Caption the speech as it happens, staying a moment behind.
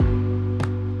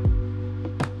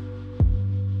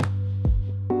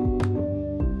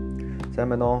Сайн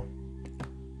байна уу?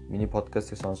 Миний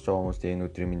подкастыг сонсож байгаа хүмүүст энэ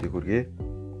өдрийн мэндийг хүргэе.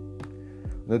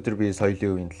 Өнөөдөр би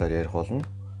соёлын үеийн талаар ярих болно.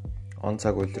 Он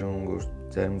цаг үлрэн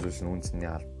өнгөөр зарим зүйлс нь үнцний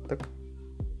алддаг.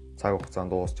 Цаг хугацаанд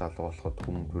дуусч алга болоход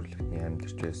хүн төрөлхтний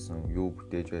амьдарч байсан, юу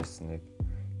бүтээж байсныг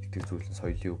итгэх зүйл нь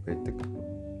соёлын үг байдаг.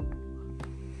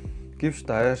 Гэвч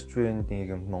даяарч буйн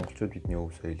нийгэмд монголчууд бидний өв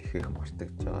соёл ихээхэн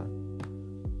мартагдж байгаа.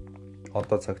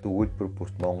 Одоо цагт өгүүлбэр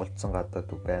бүрт монголцсон гадаад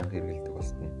үг байн хэрэгэлдэг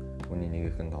болсон нь үүний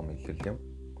нэгэн том илэрл юм.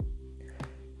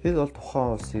 Хэд бол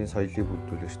тухайн улсын соёлыг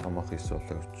бүрдүүлэгч томоохон эс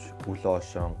боловч үл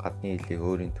оошон гадны хэлийг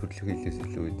өөрийн төрөлх хэлээс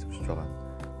илүү эзэмшиж байгаа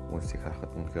хүмүүсийг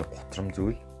харахад үнэхээр готром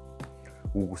зүйл.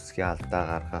 Үг үсгийн алдаа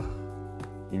гаргах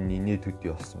энэ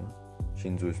инээдүүдийн болсон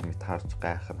шин зүйлс мэт харж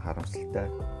гайх нь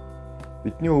харамсалтай.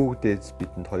 Бидний өвөг дээдс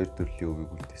бидэнд хоёр төрлийн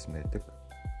үгийг үлдээсэн байдаг.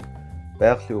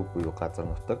 Байгалийн үг буюу газар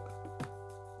нутаг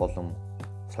болон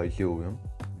соёлын үг юм.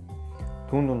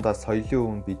 Түүн дундаа соёлын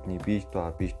үг нь бидний биет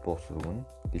ба биет буус үг нь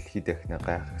дэлхийд дахина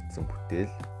гайхагдсан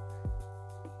бүтээлүүд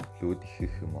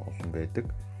их олон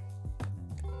байдаг.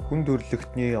 Хүн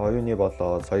төрөлхтний оюуны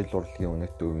болоо соёл урлагийн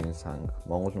үнэт өвийн санг,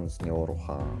 Монгол үндэсний уур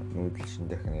ухаан, нүүдэлшин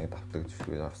дахины давтагдж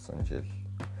буй орсон жил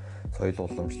соёл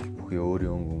уламжлалт бүхий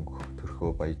өөрийн өнгө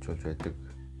төрхөө баяжуулж байдаг.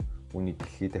 Үүний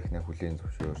дэлхийд дахина хүлээн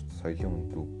зөвшөөрч соёлын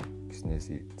үндэв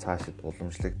гэснээс цаашид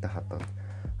уламжлагдах хадгалж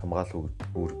хамгаалахуй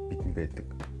үүрэг бидэнд байдаг.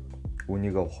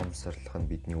 Үүнийг ухамсарлах нь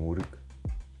бидний үүрэг.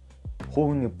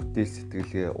 Хувийн бүтээл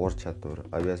сэтгэлгээ, ур чадвар,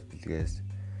 авяас бэлгээс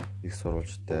их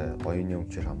сурвалжтай оюуны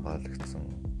өмчөөр хамгаалагдсан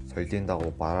соёлын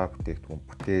дагуу бараа бүтээгдэхүүн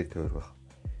бүтээл төрөх,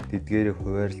 тэдгээрийг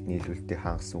хуваарлт нийлүүлэлтийг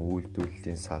хангасан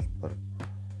үйлдвэрлэлийн салбар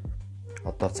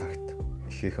одоо цагт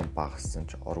ихээхэн багассан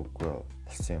ч ороггүй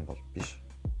болсон юм бол биш.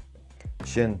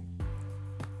 Жишээ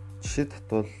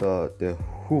татвал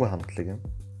хөв хамтлаг юм.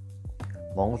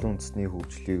 Монгол үндэсний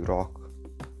хөгжлийг рок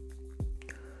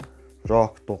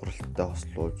дууралттай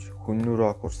хослуулж хүннүү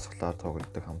рок урсгалаар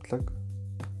тоглодог хамтлаг.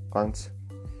 Ганц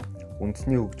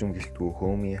үндэсний хөгжим гэлтгүй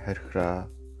хөөмийн хархираа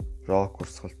рок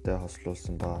урсгалтай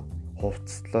хослуулсан ба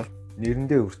хувцаслалт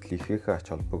нэрэндээ хүртэл ихээхэн ач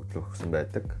холбогдол өгсөн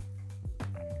байдаг.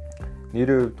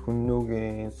 Нэрийн хувьд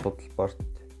хүннүүгийн судалбарт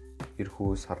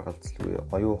эрхүү саргалзалгүй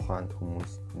оюун ухаанд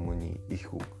хүмүүний их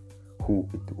хүү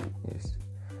гэдэг үгнээс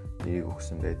нэрийг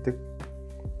өгсөн байдаг.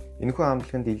 Энэхүү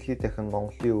хамтлагын дэлхийд дахин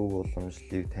Монголын өв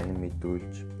уламжлалыг танин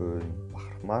мэдүүлж буй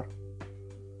бахархмаар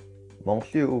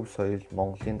Монголын өв соёл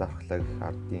Монголын дархлаа гэх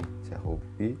ардын сайхан үг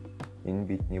бий. Энэ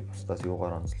бидний бусдаас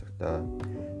юугаар онцлогтой,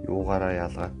 юугаараа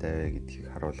ялгаатай вэ гэдгийг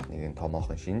харуулах нэгэн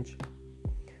томоохон шинж.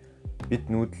 Бид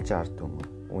нүүдэлж ард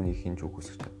түмэн үүнийг хинж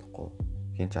үгүйсгэж чадахгүй,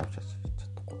 хинж авч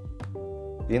чадахгүй.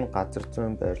 Энэ газар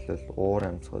зүйн байрлал, уур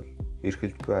амьсгал,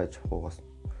 эрхэлж буй аж ахуйгаас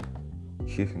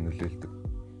ихээхэн нөлөөлдөг.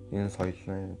 Энэ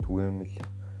соёлын түгээмэл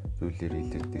зүйлээр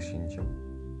илэрдэг шинж юм.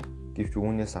 Гэвч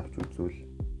үүнээс авч үзвэл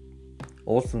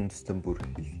улс үндэстэн бүр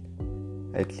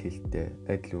адил хэлтэй,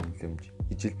 адил үнэлэмж,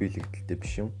 ижил биелэгдэлтэй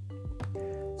биш юм.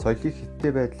 Соёлыг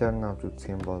хэттэй байдлаар нь авч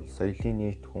үзэх юм бол соёлын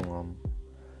нийт хүн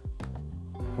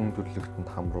төрлөختөнд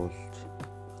хамруулж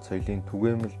соёлыг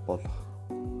түгээмэл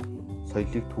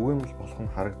болох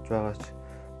нь харагдж байгаа ч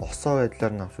босоо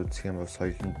байдлаар нь авч үзэх юм бол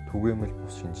соёлын түгээмэл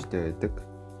бус шинжтэй байдаг.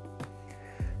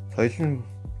 Соёл нь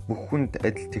бүх хүнд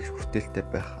адил тэгш хүртээлтэй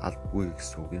байх албагүй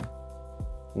гэсэн үг юм.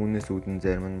 Үүнээс үүдэн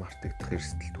зарим нь мартагдах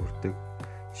эрсдэлд хүрдэг.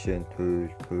 Жишээ нь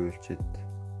туйлчид.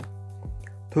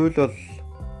 Туйл бол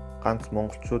ганц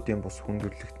монголчуудын бус хүн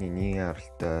төрөлхтний нийгмийн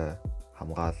аралтай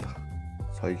хамгаалах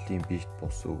соёлын биет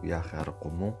бус үг яах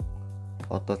аргагүй мөн.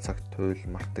 Одоо цагт туйл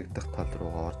мартагдах тал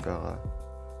руугаа орж байгаа.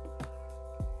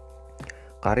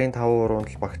 Гарын 5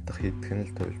 уруунд л багтах хэдхэн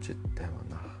л туйлчидтай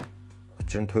байна.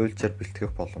 Учир нь туйлчаар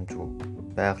бэлтгэх боломжгүй.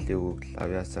 Байгалийн үг л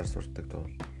авьяасаар сурдаг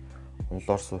тул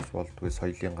онлоор сууч болдгүй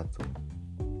соёлын газар.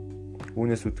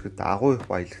 Үүнээс үзэхэд агуу их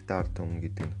баялагтай ард түмэн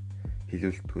гэдэг нь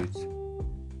хэлүүлдэггүй.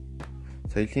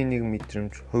 Соёлын нэг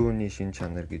мэдрэмж, хувь хүний шин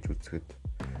чанар гэж үзэхэд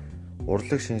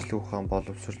урлаг шинжлэх ухаан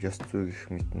боловсрол ёс зүй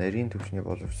гэх мэт нарийн төвчний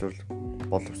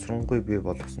боловсронгүй бий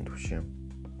болгосон төвш юм.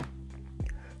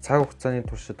 Цаг хугацааны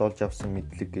туршид олж авсан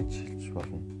мэдлэг гэж хэлж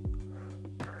болно.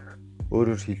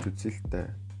 Өөрөөр хэлж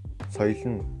үзэлтэй соёл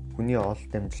нь хүний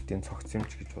олд амжилтын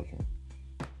цогцомж гэж болно.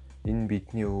 Энэ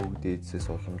бидний өвөг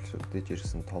дээдсээс уламжлагдж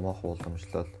ирсэн томоохон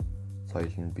уламжлал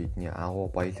соёл нь бидний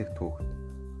агуу баялаг түүхт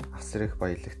асар их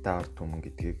баялагтай ард түмэн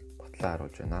гэдгийг батлан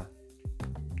харуулж байна.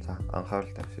 За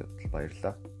анхаарал тавьсанд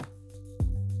баярлалаа.